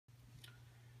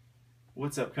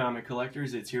What's up, comic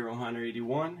collectors? It's Hero Hunter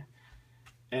 81,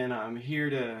 and I'm here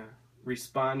to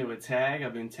respond to a tag.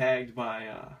 I've been tagged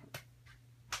by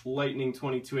Lightning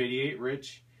 2288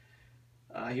 Rich.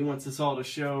 He wants us all to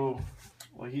show,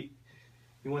 well, he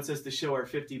wants us to show our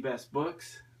 50 best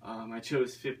books. I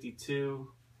chose 52,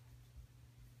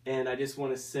 and I just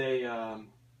want to say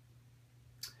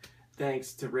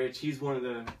thanks to Rich. He's one of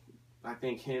the, I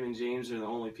think him and James are the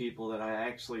only people that I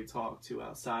actually talk to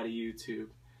outside of YouTube,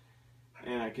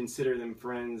 and I consider them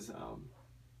friends.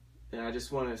 And I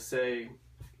just want to say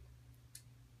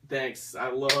thanks. I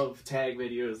love tag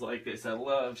videos like this. I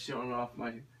love showing off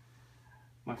my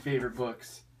favorite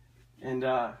books. And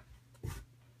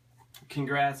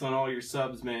congrats on all your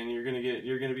subs, man.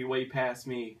 You're gonna be way past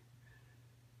me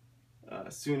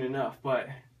soon enough. But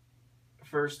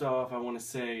first off, I want to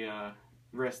say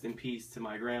rest in peace to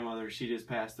my grandmother. She just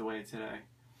passed away today.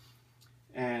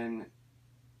 And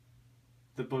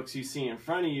the books you see in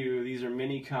front of you, these are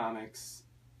mini comics,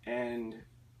 and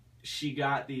she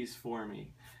got these for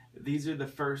me. These are the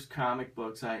first comic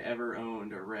books I ever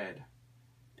owned or read,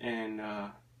 and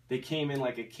they came in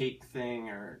like a cake thing,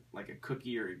 or like a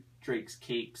cookie or Drake's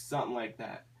cake, something like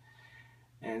that.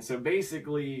 And so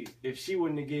basically, if she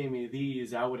wouldn't have gave me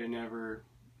these, I would have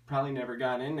probably never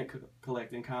gotten into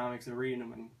collecting comics and reading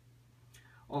them and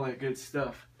all that good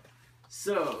stuff.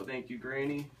 So thank you,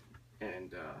 Granny.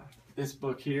 And this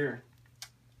book here,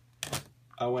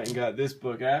 I went and got this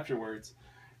book afterwards,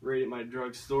 right at my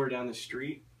drugstore down the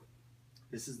street.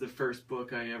 This is the first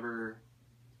book I ever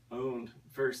owned,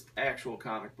 first actual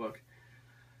comic book.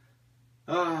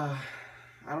 I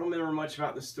don't remember much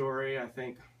about the story, I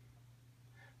think,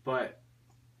 but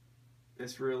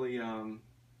this really,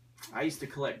 I used to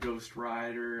collect Ghost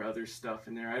Rider, other stuff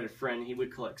in there. I had a friend, he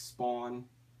would collect Spawn.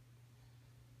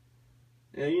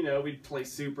 And, you know, we'd play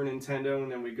Super Nintendo,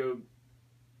 and then we'd go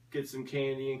get some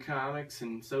candy and comics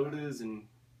and sodas and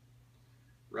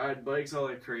ride bikes, all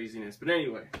that craziness. But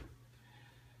anyway,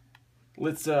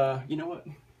 let's, you know what?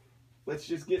 Let's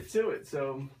just get to it.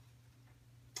 So,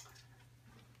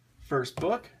 first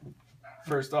book,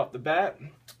 first off the bat,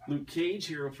 Luke Cage,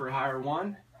 Hero for Hire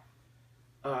 1.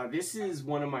 This is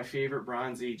one of my favorite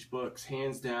Bronze Age books,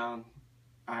 hands down.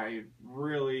 I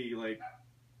really,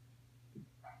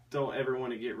 don't ever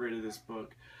want to get rid of this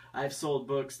book. I've sold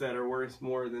books that are worth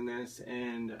more than this,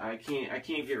 and I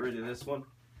can't get rid of this one.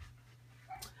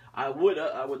 I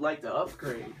would like to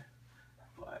upgrade,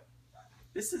 but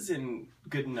this is in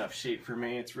good enough shape for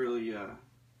me. It's really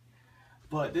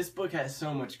but this book has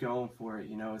so much going for it.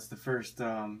 You know, it's the first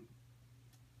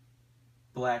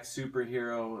black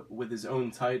superhero with his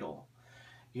own title.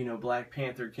 You know, Black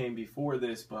Panther came before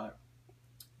this, but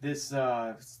this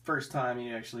first time he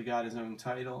actually got his own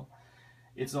title.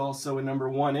 It's also a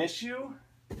 #1 issue.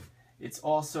 It's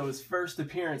also his first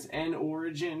appearance and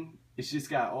origin. It's just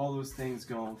got all those things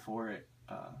going for it.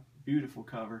 Beautiful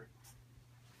cover.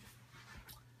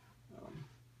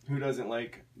 Who doesn't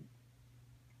like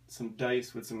some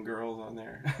dice with some girls on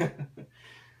there?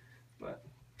 But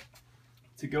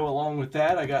to go along with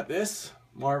that, I got this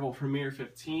Marvel Premiere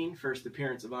 15, first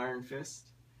appearance of Iron Fist.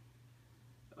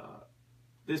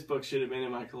 This book should have been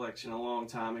in my collection a long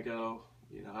time ago.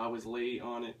 You know, I was late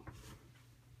on it.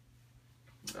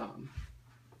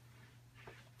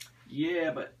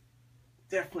 Yeah, but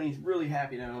definitely really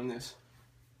happy to own this.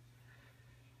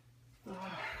 What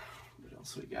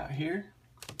else we got here?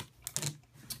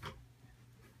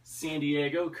 San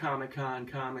Diego Comic-Con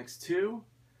Comics 2.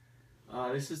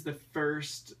 This is the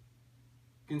first,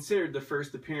 considered the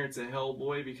first appearance of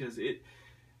Hellboy, because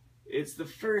it's the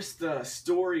first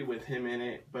story with him in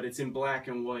it, but it's in black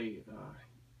and white.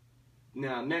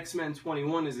 Now, X-Men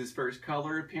 21 is his first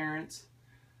color appearance.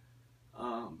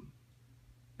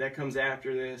 That comes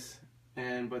after this,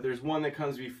 but there's one that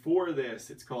comes before this.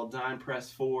 It's called Dime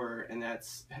Press 4, and it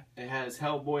has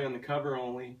Hellboy on the cover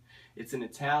only. It's an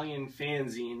Italian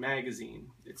fanzine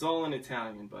magazine. It's all in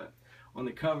Italian, but on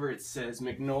the cover it says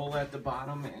Magnola at the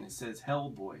bottom, and it says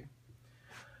Hellboy.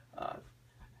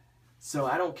 So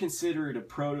I don't consider it a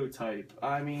prototype.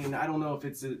 I mean, I don't know if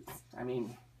it's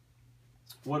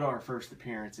what are first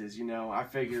appearances, you know? I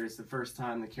figure it's the first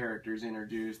time the character's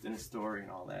introduced in a story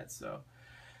and all that, so.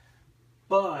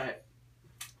 But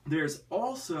there's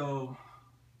also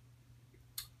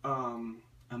a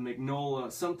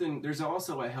Magnola, there's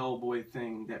also a Hellboy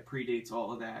thing that predates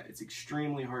all of that. It's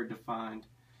extremely hard to find,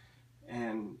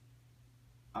 and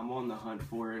I'm on the hunt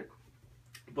for it.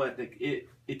 But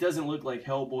it doesn't look like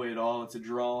Hellboy at all. It's a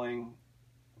drawing.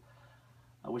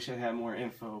 I wish I had more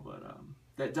info, but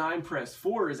that Dime Press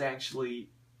 4 is actually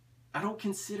I don't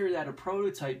consider that a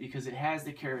prototype because it has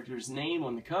the character's name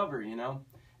on the cover, you know,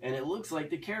 and it looks like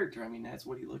the character. I mean, that's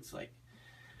what he looks like.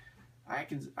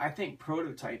 I think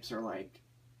prototypes are like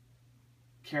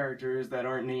characters that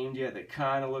aren't named yet that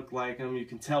kind of look like them. You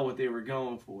can tell what they were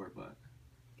going for, but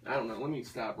I don't know. Let me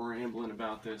stop rambling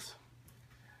about this.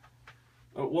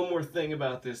 One more thing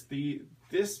about this.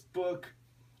 This book,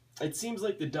 it seems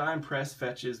like the dime press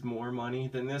fetches more money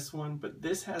than this one, but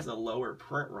this has a lower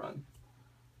print run.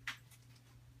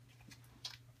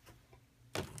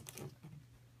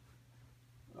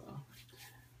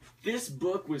 This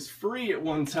book was free at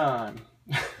one time.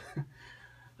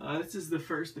 This is the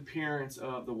first appearance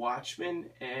of The Watchmen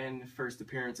and first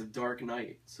appearance of Dark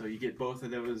Knight. So you get both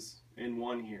of those in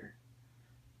one here.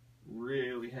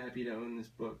 Really happy to own this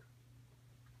book.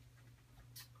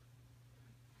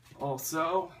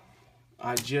 Also,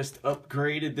 I just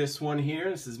upgraded this one here.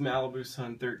 This is Malibu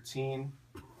Sun 13.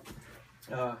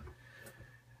 A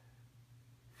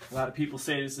lot of people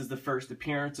say this is the first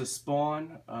appearance of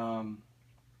Spawn.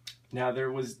 Now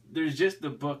there's just the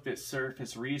book that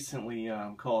surfaced recently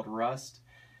called Rust,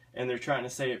 and they're trying to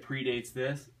say it predates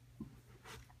this,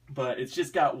 but it's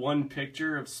just got one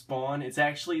picture of Spawn. It's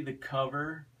actually the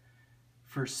cover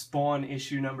for Spawn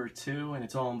issue number 2, and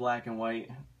it's all in black and white.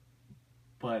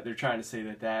 But they're trying to say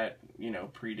that you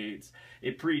know, predates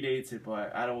it,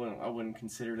 but I wouldn't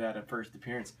consider that a first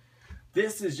appearance.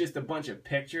 This is just a bunch of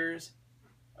pictures.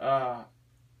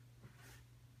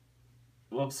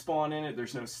 Love Spawn in it.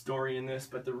 There's no story in this,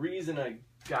 but the reason I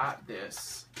got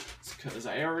this is because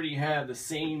I already had the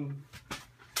same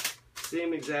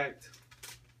exact,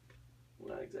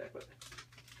 well, not exact, but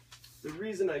the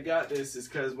reason I got this is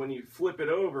because when you flip it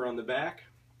over on the back,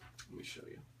 let me show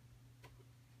you.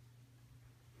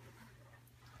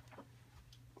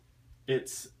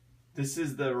 This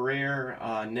is the rare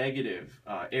negative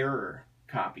error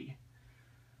copy.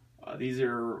 These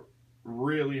are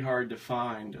really hard to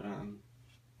find.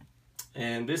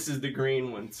 And this is the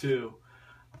green one too.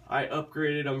 I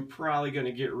upgraded. I'm probably going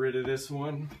to get rid of this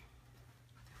one,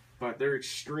 but they're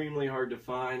extremely hard to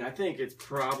find. I think it's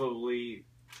probably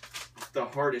the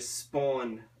hardest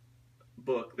Spawn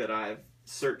book that I've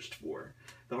searched for.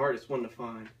 The hardest one to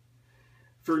find.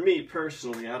 For me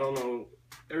personally, I don't know,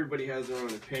 everybody has their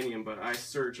own opinion, but I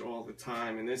search all the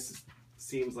time, and this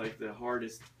seems like the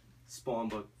hardest Spawn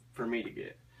book for me to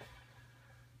get.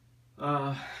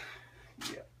 Yeah.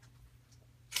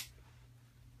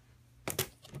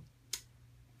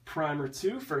 Primer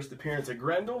 2, first appearance of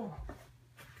Grendel.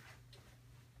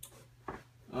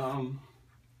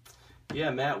 Yeah,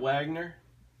 Matt Wagner.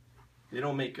 They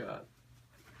don't make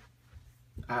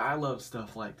I love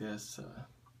stuff like this.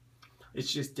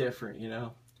 It's just different, you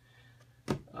know.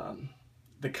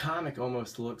 The comic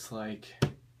almost looks like,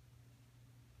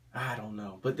 I don't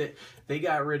know, but they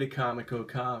got rid of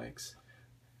COMICHYJINX.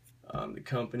 The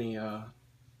company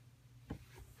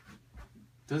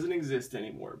doesn't exist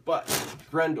anymore, but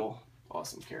Grendel,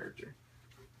 awesome character.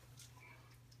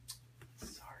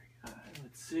 Sorry,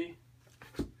 let's see.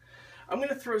 I'm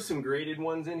gonna throw some graded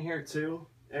ones in here too,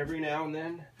 every now and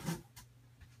then.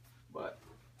 But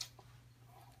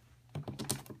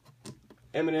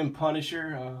Eminem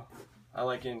Punisher, I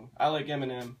like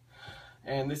Eminem,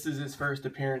 and this is his first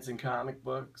appearance in comic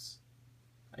books.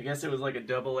 I guess it was like a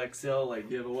XXL like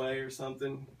giveaway or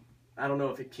something. I don't know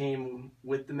if it came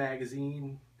with the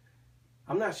magazine.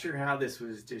 I'm not sure how this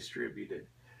was distributed.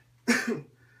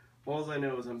 All I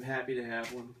know is I'm happy to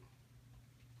have one.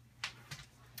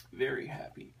 Very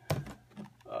happy.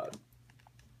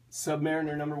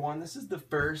 Submariner #1. This is the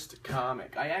first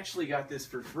comic. I actually got this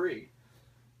for free.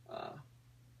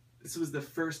 This was the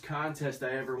first contest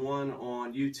I ever won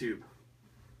on YouTube.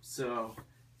 So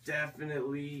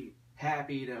definitely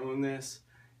happy to own this.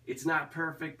 It's not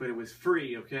perfect, but it was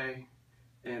free, okay?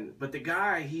 But the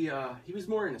guy, he was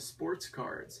more into sports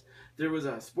cards. There was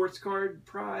a sports card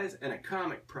prize and a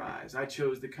comic prize. I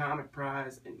chose the comic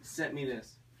prize, and he sent me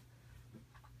this.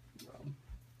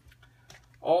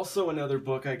 Also another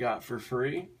book I got for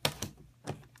free.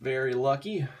 Very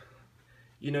lucky.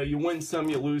 You know, you win some,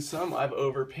 you lose some. I've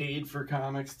overpaid for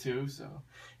comics too, so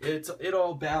it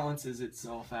all balances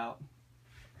itself out.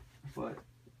 But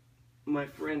my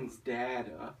friend's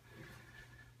dad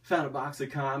found a box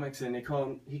of comics, and he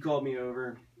called me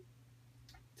over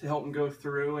to help him go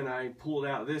through, and I pulled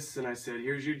out this and I said,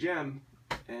 "Here's your gem."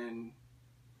 And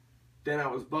then I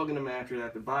was bugging him after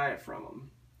that to buy it from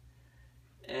him.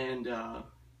 And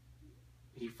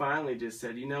he finally just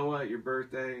said, "You know what? Your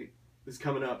birthday is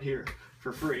coming up, here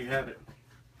for free. Have it."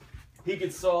 He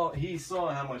saw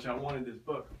how much I wanted this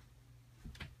book,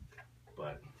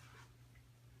 but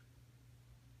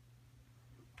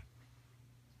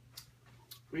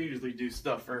We usually do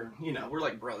stuff for, you know, we're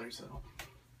like brothers, so.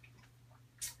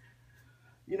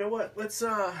 You know what, let's,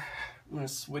 I'm gonna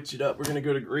switch it up. We're gonna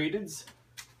go to gradeds.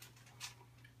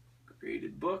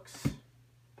 Graded books.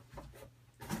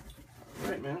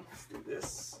 Alright, man, let's do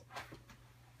this.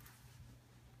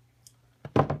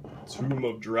 Tomb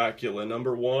of Dracula,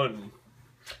 number 1.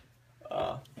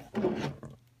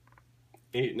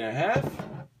 8.5.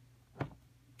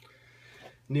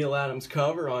 Neil Adams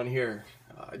cover on here.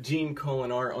 Gene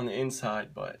Colan art on the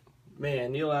inside, but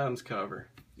man, Neil Adams cover.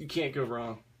 You can't go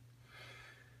wrong.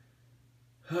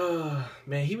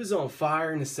 Man, he was on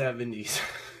fire in the 70s.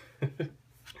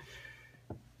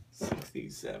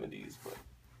 60s, 70s, but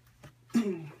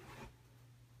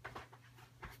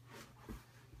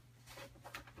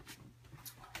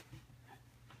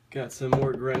got some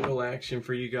more Grendel action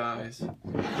for you guys.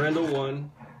 Grendel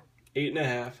 1,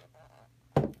 8.5.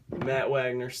 Matt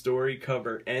Wagner story,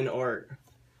 cover, and art.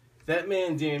 That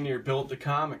man damn near built the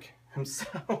comic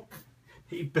himself.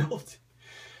 He built.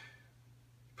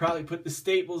 Probably put the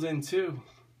staples in too.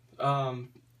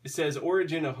 It says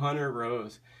origin of Hunter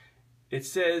Rose. It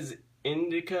says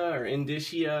Indica or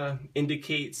Indicia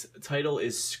indicates title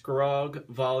is Scrog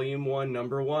Volume 1,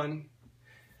 Number 1.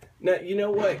 Now you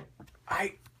know what?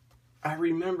 I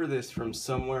remember this from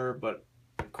somewhere, but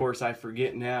of course I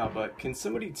forget now. But can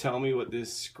somebody tell me what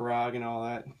this Scrog and all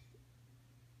that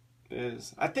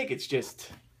is? I think it's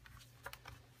just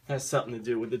has something to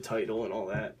do with the title and all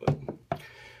that. But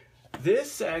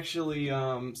this actually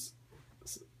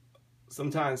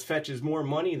sometimes fetches more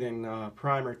money than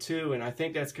Primer 2, and I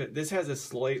think that's good. This has a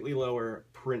slightly lower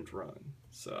print run.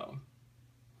 So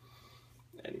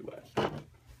anyway.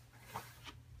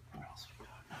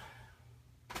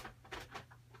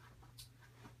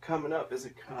 Coming up is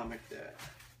a comic that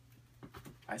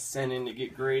I sent in to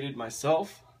get graded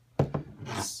myself.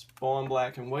 Spawn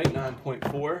Black and White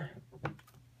 9.4.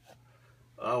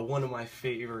 One of my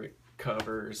favorite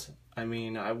covers. I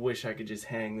mean, I wish I could just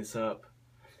hang this up,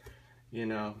 you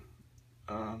know,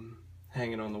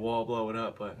 hang it on the wall, blow it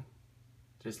up, but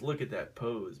just look at that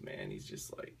pose, man. He's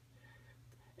just like,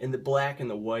 in the black and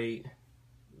the white,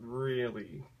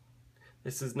 really.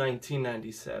 This is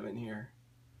 1997 here.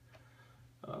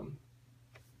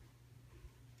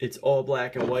 It's all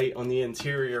black and white on the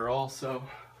interior also.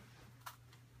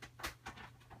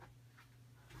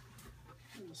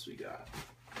 What else we got?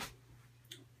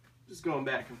 Just going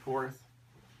back and forth.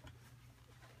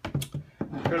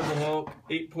 Incredible Hulk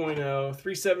 8.0,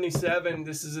 377.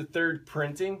 This is a 3rd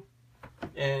printing,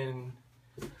 and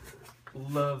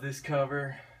love this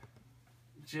cover.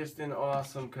 Just an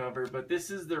awesome cover, but this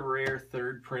is the rare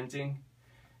 3rd printing.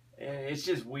 And it's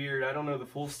just weird. I don't know the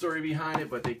full story behind it,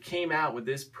 but they came out with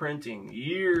this printing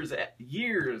years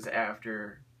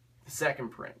after the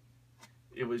 2nd print.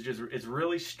 It was just, it's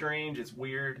really strange. It's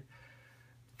weird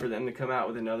for them to come out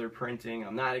with another printing.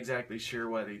 I'm not exactly sure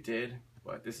why they did,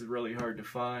 but this is really hard to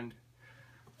find.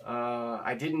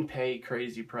 I didn't pay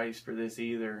crazy price for this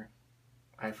either.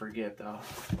 I forget though.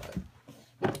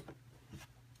 But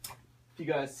if you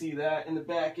guys see that in the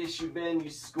back issue bin,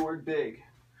 you scored big.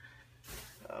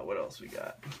 What else we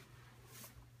got?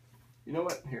 You know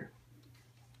what? Here.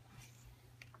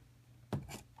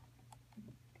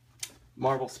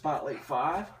 Marvel Spotlight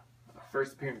 5.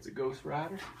 First appearance of Ghost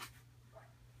Rider.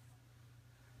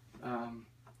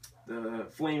 The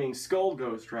Flaming Skull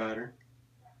Ghost Rider.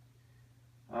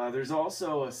 There's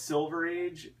also a Silver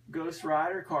Age Ghost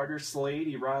Rider, Carter Slade.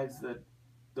 He rides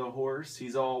the horse.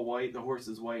 He's all white. The horse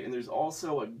is white. And there's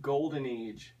also a Golden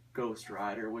Age Ghost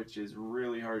Rider, which is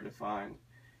really hard to find.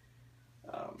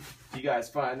 If you guys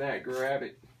find that, grab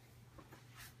it.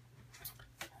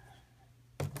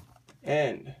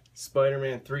 And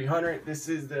Spider-Man 300. This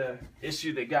is the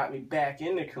issue that got me back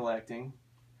into collecting.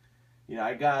 You know,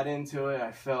 I got into it,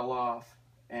 I fell off,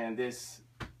 and this,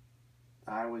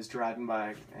 I was driving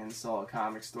by and saw a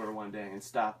comic store one day and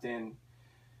stopped in,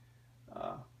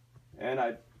 and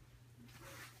I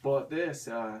bought this,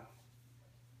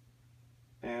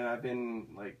 and I've been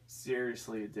like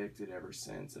seriously addicted ever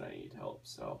since, and I need help.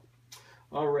 So,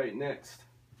 all right, next.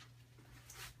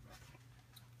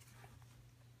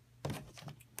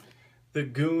 The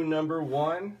Goon number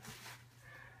 1.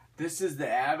 This is the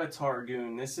Avatar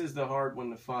Goon. This is the hard one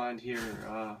to find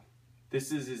here.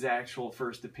 This is his actual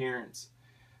first appearance.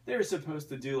 They were supposed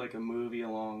to do like a movie a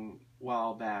long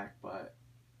while back, but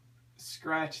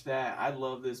scratch that. I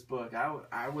love this book.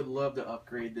 I would love to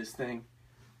upgrade this thing.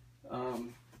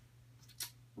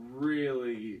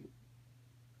 Really,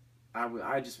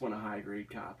 I just want a high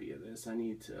grade copy of this. I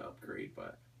need to upgrade,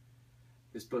 but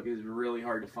this book is really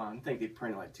hard to find. I think they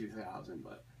printed like 2,000,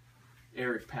 but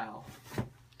Eric Powell.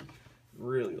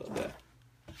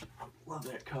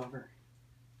 love that cover.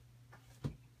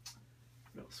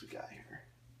 What else we got here?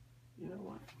 You know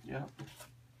what? Yeah.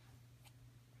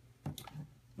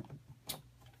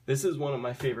 This is one of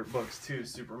my favorite books too,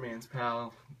 Superman's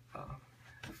Pal.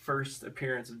 First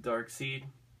appearance of Darkseid.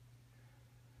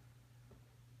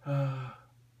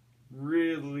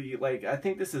 Really, like, I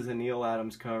think this is a Neil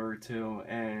Adams cover too,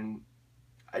 and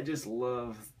I just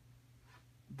love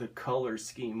the color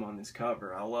scheme on this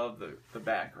cover. I love the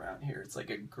background here. It's like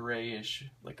a grayish,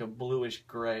 like a bluish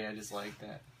gray. I just like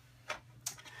that.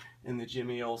 And the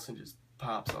Jimmy Olsen just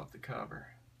pops off the cover.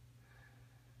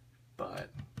 But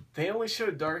they only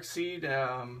showed Darkseid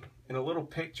in a little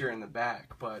picture in the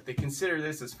back, but they consider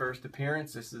this his first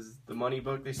appearance. This is the money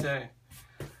book, they say.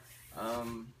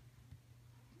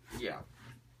 Yeah.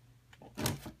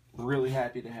 Really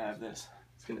happy to have this.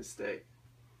 It's going to stay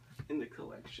in the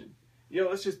collection. You know,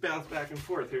 let's just bounce back and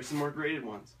forth. Here's some more graded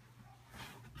ones.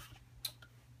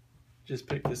 Just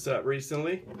picked this up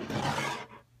recently.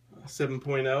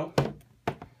 7.0.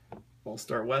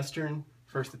 All-Star Western.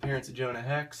 First appearance of Jonah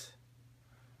Hex.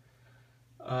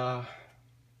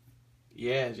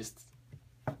 Yeah, just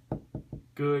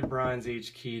good Bronze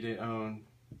Age key to own.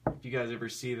 If you guys ever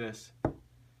see this,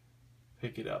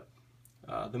 pick it up.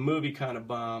 The movie kind of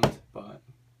bombed, but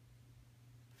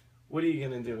what are you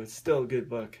gonna do? It's still a good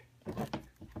book.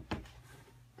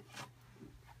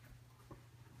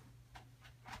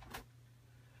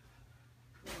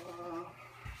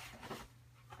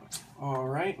 All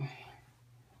right.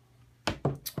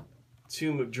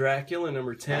 Tomb of Dracula,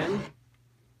 number 10.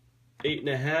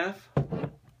 8.5.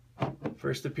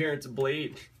 First appearance of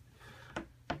Blade.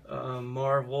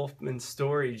 Marv Wolfman's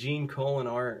story. Gene Colan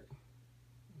art.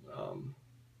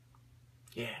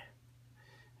 Yeah.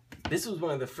 This was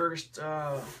one of the first,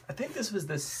 I think this was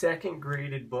the second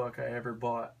graded book I ever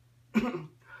bought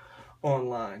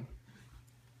online.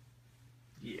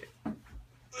 Yeah.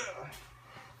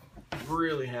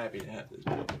 Really happy to have this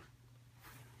book.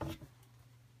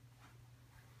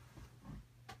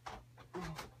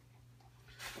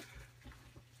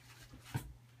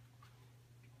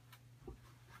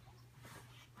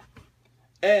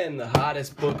 And the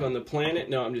hottest book on the planet.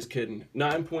 No, I'm just kidding.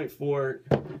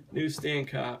 9.4 newsstand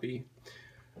copy.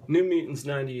 New Mutants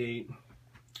 98.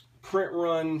 Print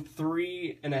run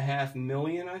 3.5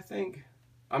 million, I think.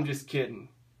 I'm just kidding.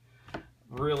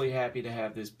 Really happy to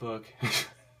have this book.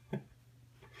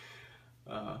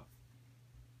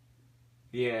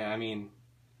 Yeah, I mean,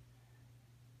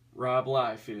 Rob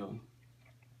Liefeld.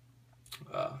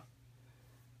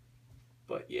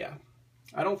 But yeah.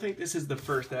 I don't think this is the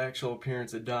first actual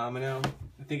appearance of Domino.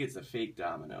 I think it's a fake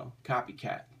Domino.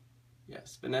 Copycat.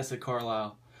 Yes, Vanessa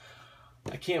Carlyle.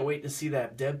 I can't wait to see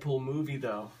that Deadpool movie,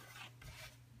 though.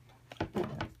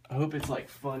 I hope it's, like,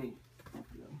 funny.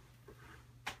 You know?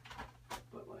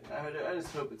 But, like, I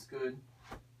just hope it's good.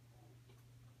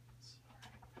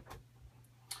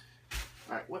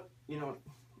 Alright, what? You know what?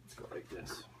 Let's go like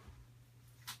this.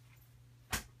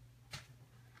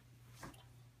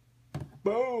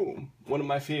 Boom! One of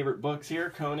my favorite books here,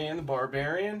 Conan the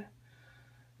Barbarian.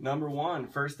 Number 1,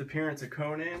 first appearance of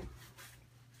Conan.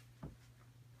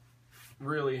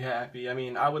 Really happy. I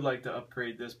mean, I would like to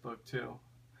upgrade this book too.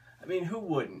 I mean, who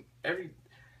wouldn't?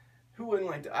 Who wouldn't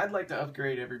like to? I'd like to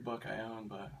upgrade every book I own,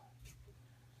 but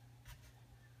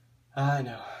I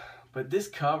know. But this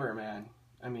cover, man,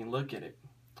 I mean, look at it.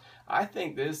 I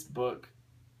think this book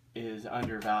is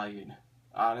undervalued,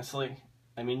 honestly.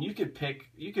 I mean, you could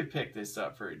pick this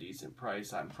up for a decent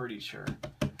price, I'm pretty sure.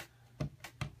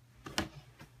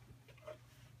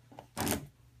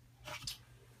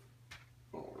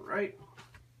 All right.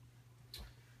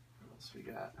 What else we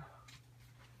got?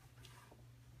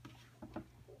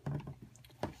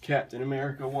 Captain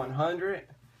America 100.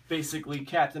 Basically,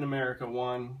 Captain America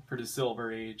 1 for the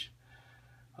Silver Age.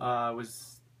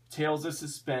 Was Tales of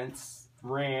Suspense,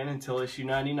 ran until issue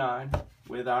 99.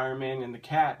 With Iron Man and the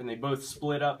Cap, and they both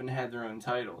split up and had their own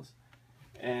titles.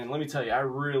 And let me tell you, I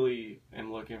really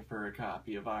am looking for a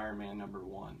copy of Iron Man number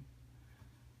 1.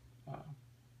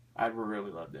 I'd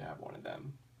really love to have one of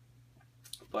them.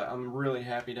 But I'm really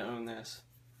happy to own this.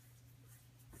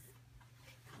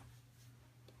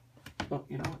 Well,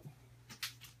 you know what?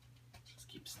 Just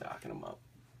keep stocking them up.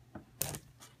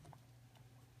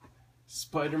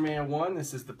 Spider-Man 1,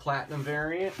 this is the Platinum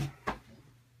variant.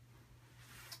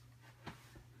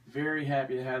 Very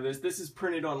happy to have this. This is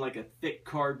printed on like a thick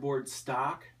cardboard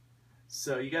stock,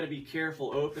 so you got to be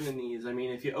careful opening these. I mean,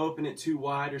 if you open it too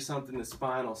wide or something, the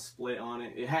spine will split on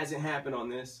it. It hasn't happened on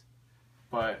this,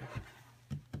 but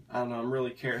I don't know, I'm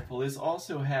really careful. This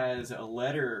also has a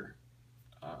letter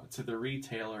to the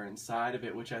retailer inside of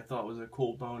it, which I thought was a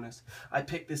cool bonus. I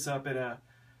picked this up at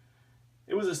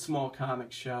it was a small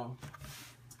comic show.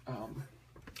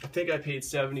 I think I paid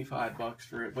 75 bucks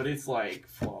for it, but it's like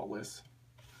flawless.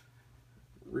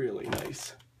 Really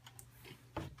nice.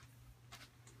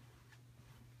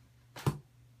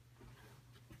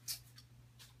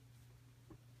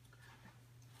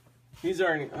 These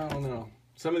aren't, I don't know.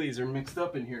 Some of these are mixed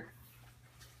up in here.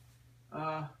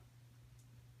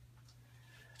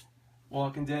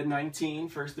 Walking Dead 19,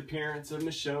 first appearance of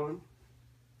Michonne.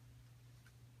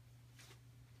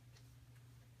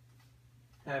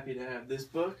 Happy to have this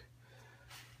book.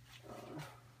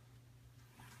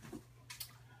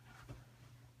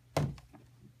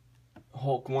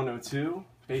 Hulk 102,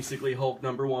 basically Hulk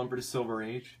 #1 for the Silver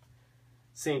Age.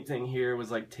 Same thing here, was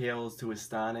like Tales to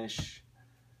Astonish.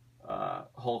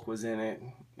 Hulk was in it.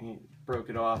 He broke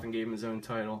it off and gave him his own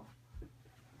title.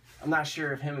 I'm not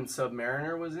sure if him and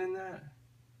Submariner was in that.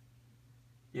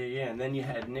 Yeah, and then you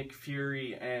had Nick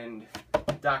Fury and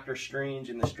Doctor Strange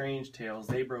and the Strange Tales.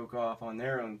 They broke off on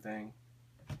their own thing.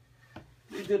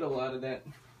 They did a lot of that.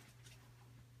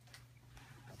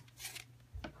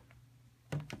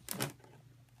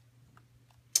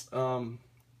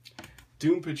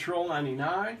 Doom Patrol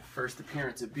 99, first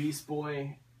appearance of Beast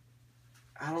Boy.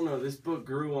 I don't know, this book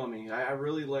grew on me. I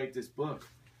really like this book.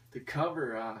 The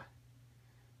cover,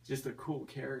 just a cool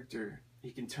character.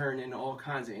 He can turn into all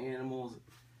kinds of animals,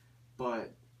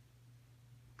 but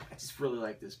I just really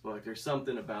like this book. There's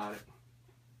something about it.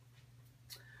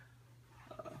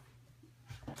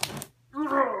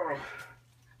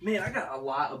 Man, I got a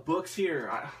lot of books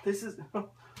here.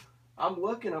 I'm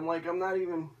looking, I'm like, I'm not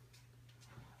even,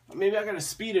 maybe I gotta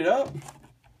speed it up.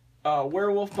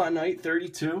 Werewolf by Night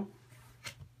 32.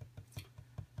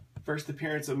 First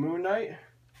appearance of Moon Knight.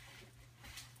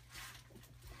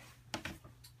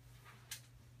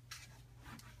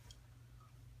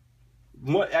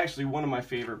 Actually, one of my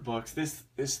favorite books.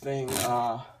 This thing,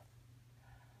 I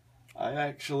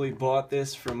actually bought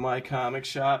this from my comic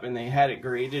shop, and they had it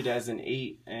graded as an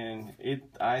 8, and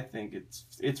I think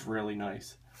it's really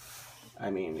nice.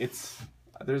 I mean,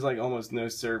 there's like almost no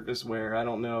surface wear. I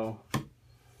don't know.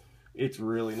 It's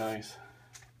really nice.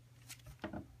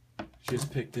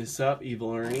 Just picked this up,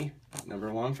 Evil Ernie,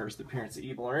 #1, first appearance of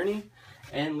Evil Ernie,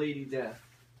 and Lady Death.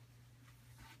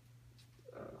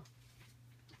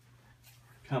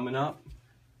 Coming up,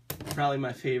 probably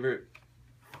my favorite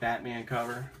Batman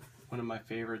cover. One of my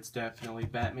favorites, definitely,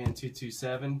 Batman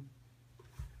 227.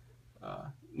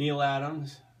 Neil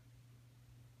Adams,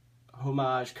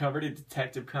 homage cover to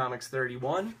Detective Comics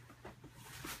 31.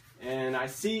 And I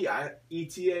see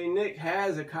ETA Nick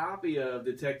has a copy of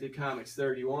Detective Comics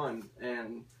 31,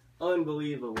 and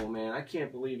unbelievable, man. I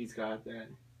can't believe he's got that.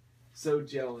 So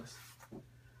jealous.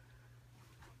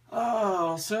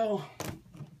 Oh, so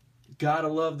gotta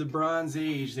love the Bronze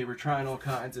Age. They were trying all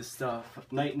kinds of stuff.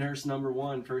 Night Nurse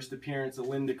 #1, first appearance of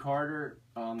Linda Carter.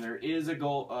 There is an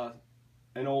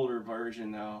older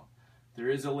version though. There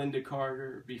is a Linda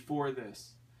Carter before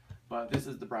this, but this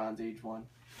is the Bronze Age one.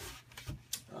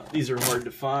 These are hard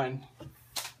to find.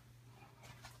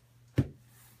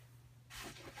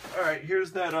 All right,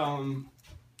 here's that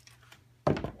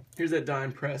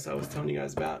dime press I was telling you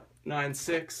guys about,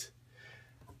 9/6.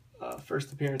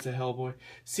 First appearance of Hellboy.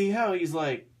 See how he's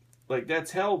like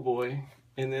that's Hellboy,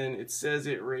 and then it says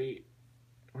it right.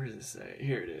 Where does it say?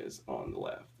 Here it is on the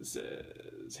left. It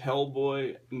says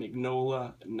Hellboy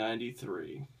Magnola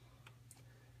 93.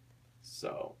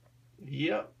 So,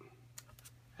 yep.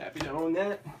 Happy to own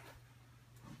that.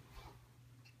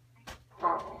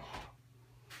 Oh.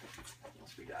 What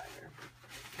else we got here?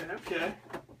 Okay.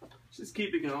 Just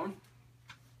keep it going.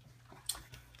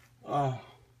 Oh.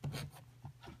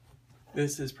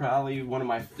 This is probably one of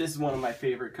my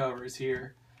favorite covers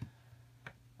here.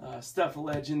 Stuff of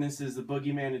Legend. This is the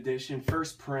Boogeyman edition,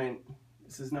 first print.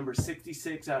 This is number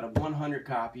 66 out of 100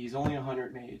 copies. Only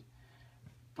 100 made.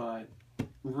 But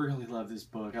really love this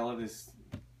book. I love this.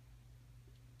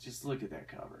 Just look at that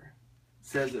cover. It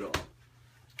says it all.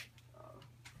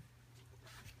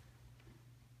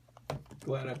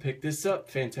 Glad I picked this up.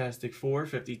 Fantastic Four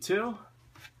 52.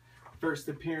 First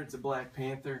appearance of Black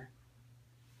Panther.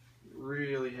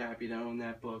 Really happy to own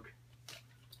that book.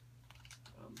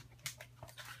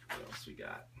 What else we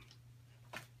got?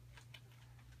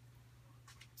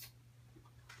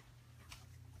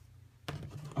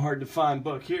 Hard to find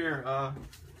book here.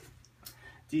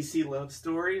 DC Love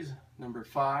Stories,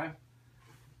 #5.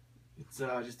 It's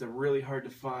just a really hard to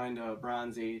find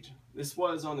Bronze Age. This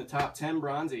was on the top 10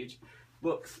 Bronze Age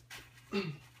books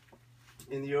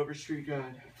in the Overstreet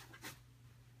Guide.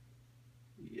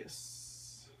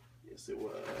 Yes. Yes, it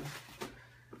was.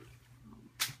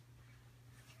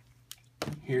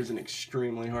 Here's an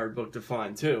extremely hard book to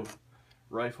find too.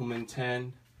 Rifleman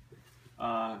 10.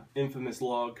 Infamous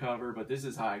log cover, but this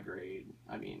is high grade.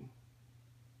 I mean,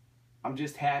 I'm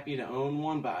just happy to own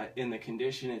one, but in the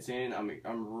condition it's in,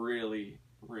 I'm really,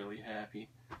 really happy.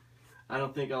 I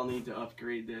don't think I'll need to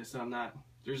upgrade this.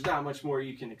 There's not much more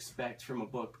you can expect from a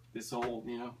book this old,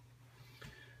 you know.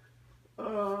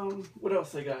 What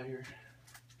else I got here?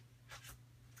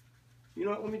 You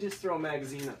know what, let me just throw a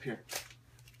magazine up here.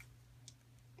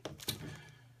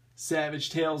 Savage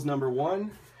Tales #1.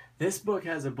 This book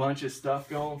has a bunch of stuff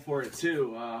going for it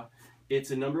too.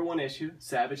 It's a #1 issue,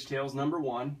 Savage Tales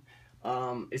 #1.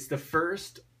 It's the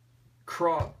first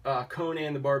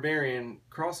Conan the Barbarian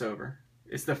crossover.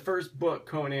 It's the first book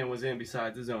Conan was in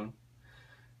besides his own.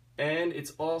 And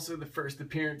it's also the first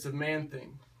appearance of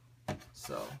Man-Thing.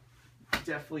 So,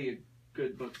 definitely a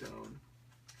good book to own.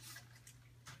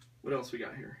 What else we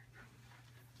got here?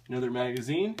 Another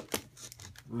magazine.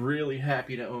 Really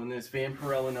happy to own this.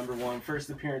 Vampirella #1. First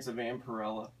appearance of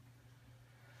Vampirella.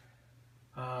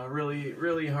 Really,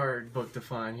 really hard book to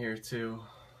find here too.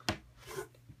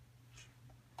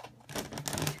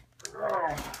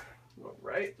 All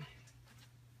right.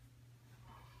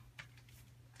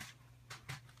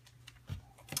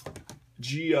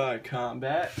 GI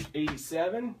Combat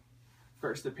 '87.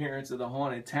 First appearance of the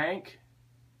Haunted Tank.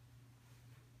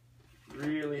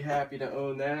 Really happy to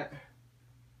own that.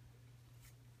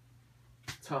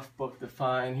 Tough book to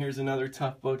find. Here's another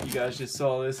tough book. You guys just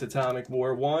saw this, Atomic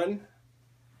War 1.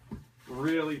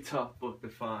 Really tough book to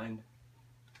find.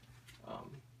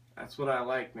 That's what I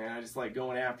like, man. I just like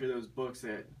going after those books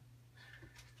that,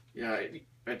 you know,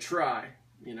 I try.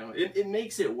 You know, it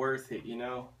makes it worth it, you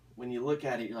know. When you look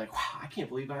at it, you're like, wow, I can't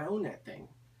believe I own that thing.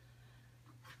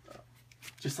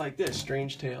 Just like this,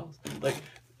 Strange Tales. Like,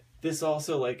 this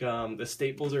also, like, the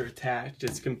staples are attached.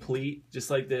 It's complete, just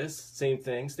like this. Same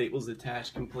thing, staples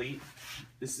attached, complete.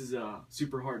 This is a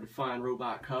super hard to find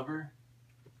robot cover.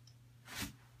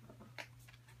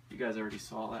 You guys already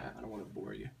saw that. I don't want to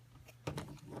bore you.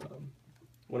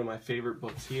 One of my favorite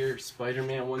books here,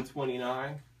 Spider-Man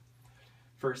 129.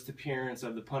 First appearance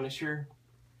of the Punisher.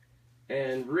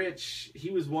 And Rich,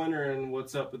 he was wondering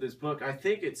what's up with this book. I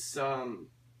think it's, I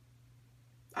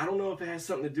don't know if it has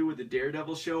something to do with the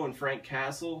Daredevil show and Frank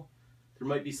Castle. There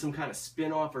might be some kind of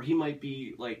spin-off, or he might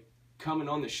be, like, coming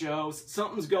on the show.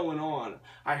 Something's going on.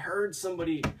 I heard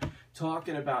somebody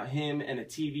talking about him and a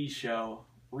TV show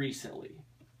recently.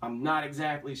 I'm not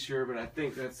exactly sure, but I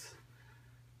think that's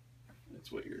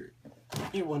what you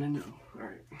want to know. All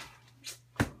right.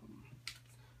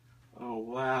 Oh,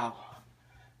 wow.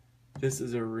 This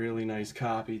is a really nice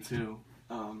copy, too.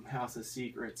 House of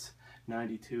Secrets,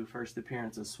 '92, first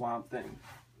appearance of Swamp Thing.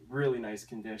 Really nice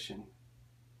condition.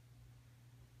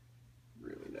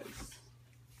 Really nice.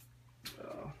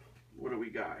 What do we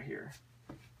got here?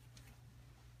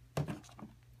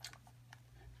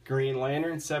 Green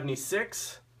Lantern,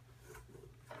 '76.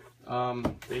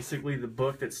 Basically the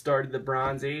book that started the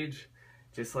Bronze Age.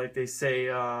 Just like they say,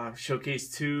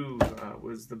 Showcase 2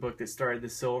 was the book that started the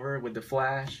Silver with the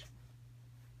Flash.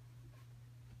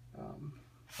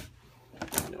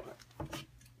 You know what?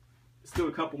 Let's do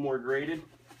a couple more graded.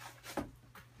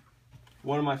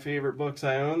 One of my favorite books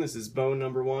I own. This is Bone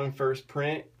 #1, first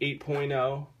print,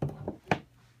 8.0.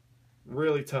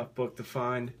 Really tough book to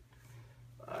find.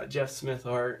 Jeff Smith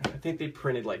art. I think they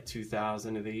printed like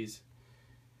 2,000 of these.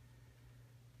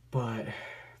 But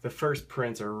the first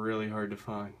prints are really hard to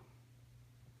find.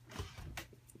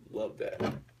 Love that.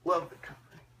 Love the cover.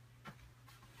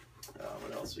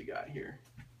 What else we got here?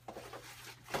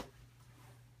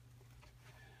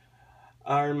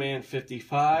 Iron Man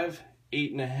 55,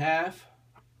 8.5.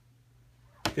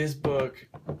 This book,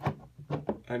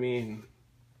 I mean,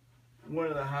 one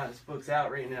of the hottest books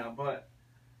out right now, but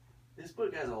this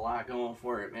book has a lot going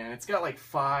for it, man. It's got like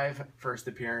 5 first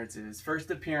appearances.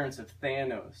 First appearance of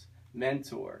Thanos,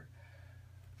 Mentor.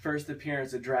 First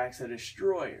appearance of Drax the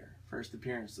Destroyer. First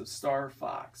appearance of Star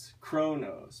Fox,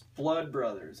 Kronos, Blood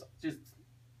Brothers. Just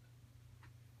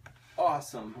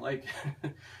awesome. Like,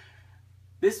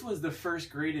 this was the first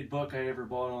graded book I ever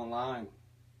bought online.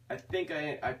 I think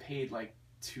I paid like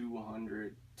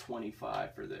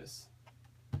 $225 for this.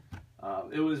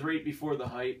 It was right before the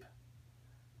hype.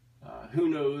 Who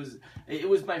knows? It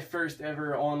was my first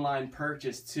ever online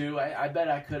purchase too. I bet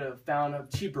I could have found a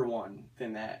cheaper one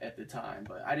than that at the time,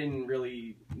 but I didn't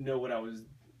really know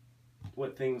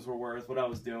what things were worth, what I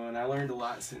was doing. I learned a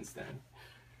lot since then.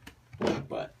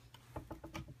 But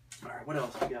all right, what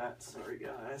else we got? Sorry,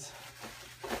 guys.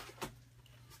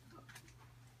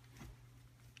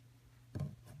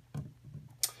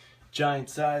 Giant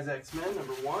Size X-Men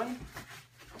 #1.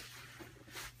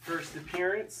 First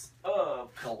appearance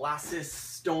of Colossus,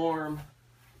 Storm,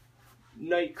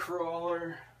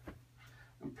 Nightcrawler.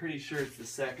 I'm pretty sure it's the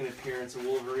second appearance of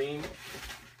Wolverine.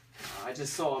 I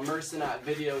just saw a Mercenot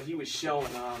video. He was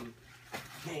showing,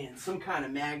 man, some kind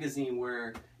of magazine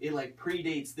where it like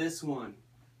predates this one,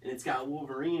 and it's got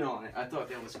Wolverine on it. I thought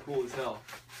that was cool as hell.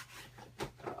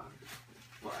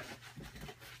 But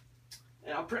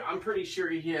and I'm pretty sure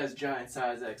he has Giant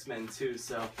Size X-Men too.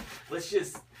 So let's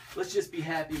just be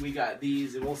happy we got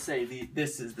these, and we'll say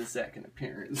this is the second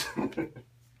appearance.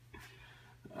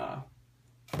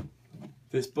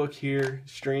 This book here,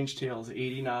 Strange Tales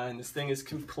 89. This thing is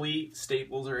complete.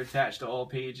 Staples are attached to all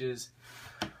pages.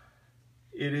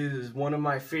 It is one of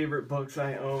my favorite books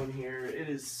I own here. It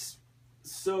is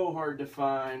so hard to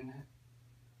find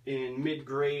in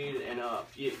mid-grade and up.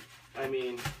 I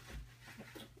mean,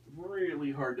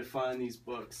 really hard to find these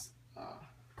books.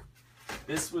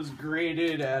 This was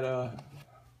graded at a,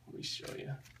 let me show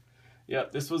you.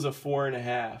 Yep, this was a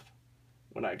 4.5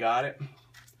 when I got it.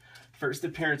 First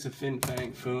appearance of Fin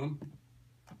Fang Foom.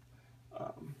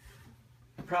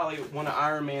 Probably one of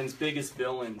Iron Man's biggest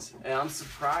villains. And I'm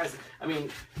surprised. I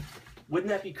mean, wouldn't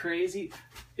that be crazy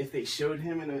if they showed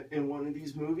him in one of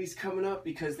these movies coming up?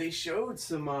 Because they showed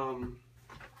some,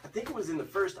 I think it was in the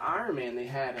first Iron Man, they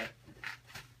had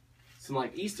some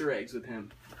like Easter eggs with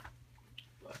him.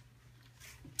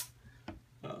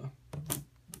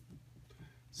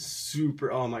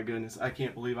 Super, oh my goodness, I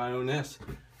can't believe I own this.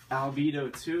 Albedo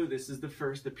 2, this is the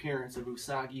first appearance of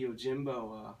Usagi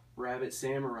Yojimbo, Rabbit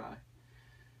Samurai.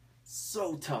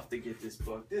 So tough to get this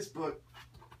book. This book,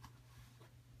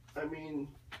 I mean,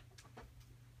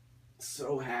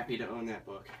 so happy to own that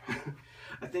book.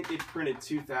 I think they printed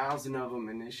 2,000 of them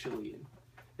initially.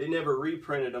 They never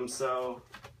reprinted them, so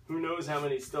who knows how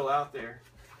many's still out there.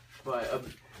 But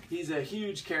he's a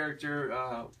huge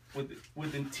character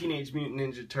with the Teenage Mutant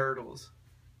Ninja Turtles.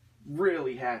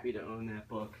 Really happy to own that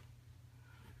book.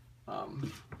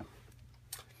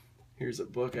 Here's a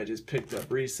book I just picked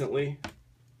up recently.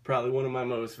 Probably one of my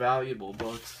most valuable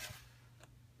books.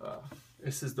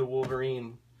 This is the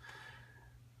Wolverine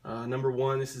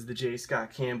 #1. This is the J.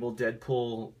 Scott Campbell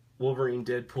Deadpool, Wolverine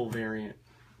Deadpool variant.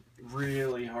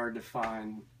 Really hard to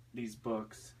find these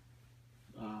books.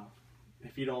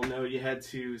 If you don't know, you had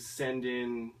to send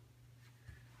in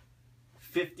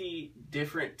 50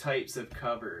 different types of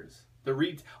covers.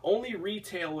 The only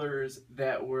retailers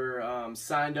that were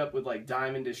signed up with like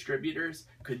Diamond Distributors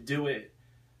could do it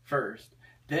first.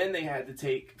 Then they had to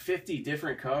take 50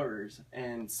 different covers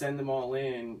and send them all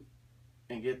in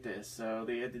and get this. So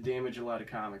they had to damage a lot of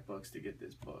comic books to get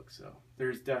this book. So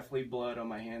there's definitely blood on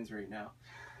my hands right now.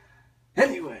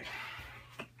 Anyway,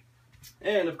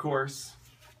 and of course,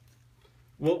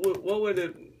 what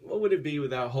would it be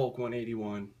without Hulk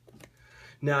 181?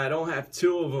 Now I don't have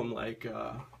two of them like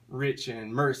Rich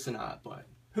and Mercenot, but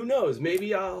who knows?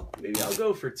 Maybe I'll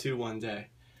go for 2 one day.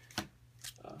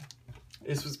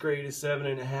 This was graded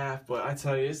 7.5, but I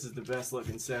tell you, this is the best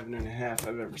looking 7.5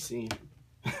 I've ever seen.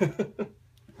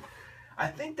 I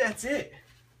think that's it.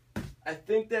 I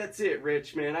think that's it,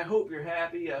 Rich, man. I hope you're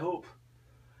happy. I hope,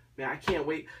 man, I can't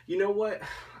wait. You know what?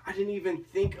 I didn't even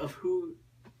think of who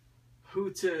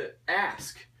to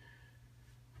ask.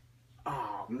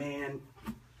 Oh, man.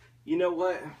 You know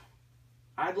what?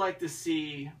 I'd like to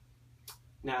see,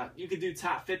 now you could do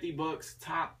top 50 books,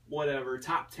 top whatever,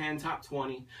 top 10, top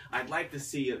 20. I'd like to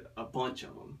see a bunch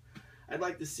of them. I'd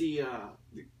like to see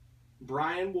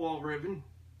BRYON WALRIVEN.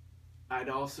 I'd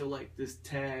also like this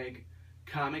tag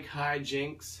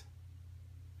COMICHYJINX.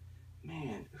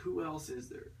 Man, who else is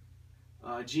there?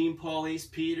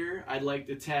 GENEPAULACEPETER. I'd like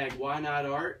to tag Why Not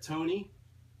Art, Tony.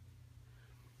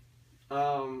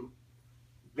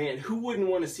 Man, who wouldn't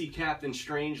want to see Captain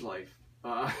Strangeliffe?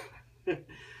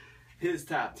 His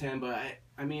top 10, but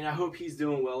I mean, I hope he's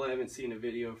doing well. I haven't seen a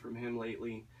video from him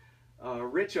lately.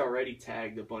 Rich already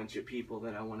tagged a bunch of people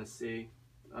that I want to see.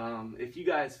 If you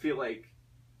guys feel like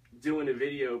doing a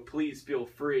video, please feel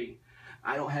free.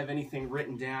 I don't have anything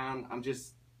written down. I'm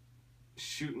just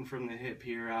shooting from the hip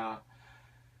here.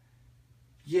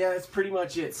 Yeah, that's pretty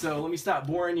much it. So let me stop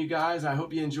boring you guys. I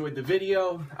hope you enjoyed the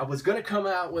video. I was going to come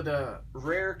out with a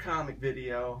rare comic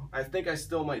video. I think I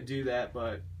still might do that,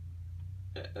 but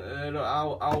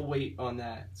I'll wait on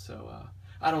that. So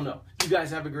I don't know. You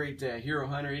guys have a great day. Hero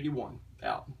Hunter 81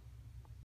 out.